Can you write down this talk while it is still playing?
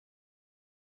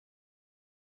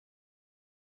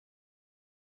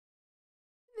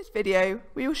In this video,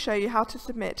 we will show you how to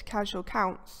submit casual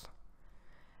counts.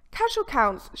 Casual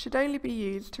counts should only be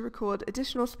used to record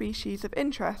additional species of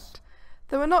interest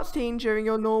that were not seen during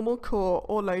your normal core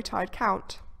or low tide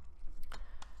count.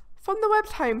 From the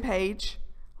web's homepage,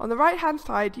 on the right-hand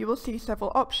side you will see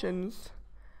several options.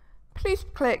 Please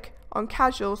click on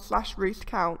Casual/Roost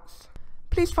Counts.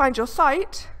 Please find your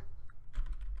site,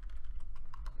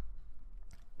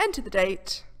 enter the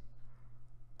date,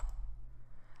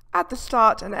 add the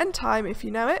start and end time if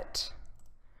you know it,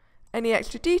 any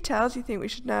extra details you think we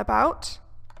should know about,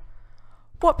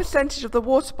 what percentage of the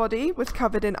water body was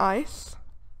covered in ice,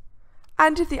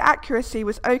 and if the accuracy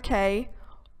was OK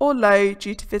or low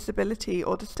due to visibility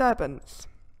or disturbance.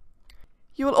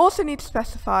 You will also need to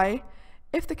specify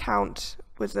if the count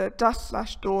was a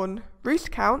dusk/dawn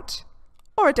roost count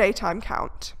or a daytime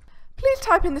count. Please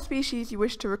type in the species you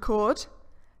wish to record,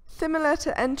 similar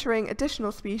to entering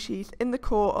additional species in the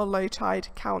core or low tide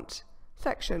count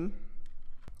section.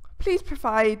 Please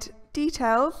provide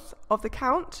details of the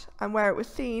count and where it was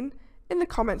seen in the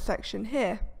comment section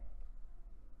here.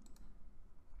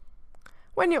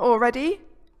 When you're all ready,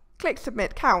 click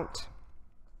Submit Count.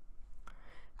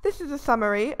 This is a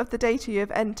summary of the data you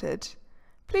have entered.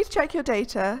 Please check your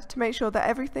data to make sure that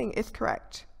everything is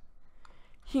correct.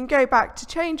 You can go back to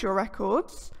change your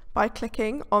records by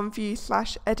clicking on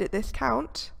View/Edit this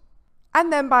count,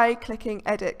 and then by clicking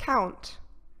Edit Count.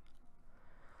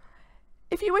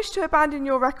 If you wish to abandon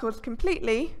your records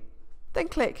completely, then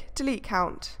click Delete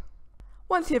Count.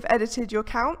 Once you have edited your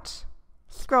count,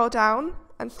 scroll down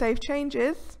and save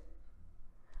changes,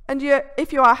 and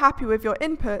if you are happy with your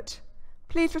input,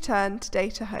 please return to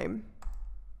Data Home.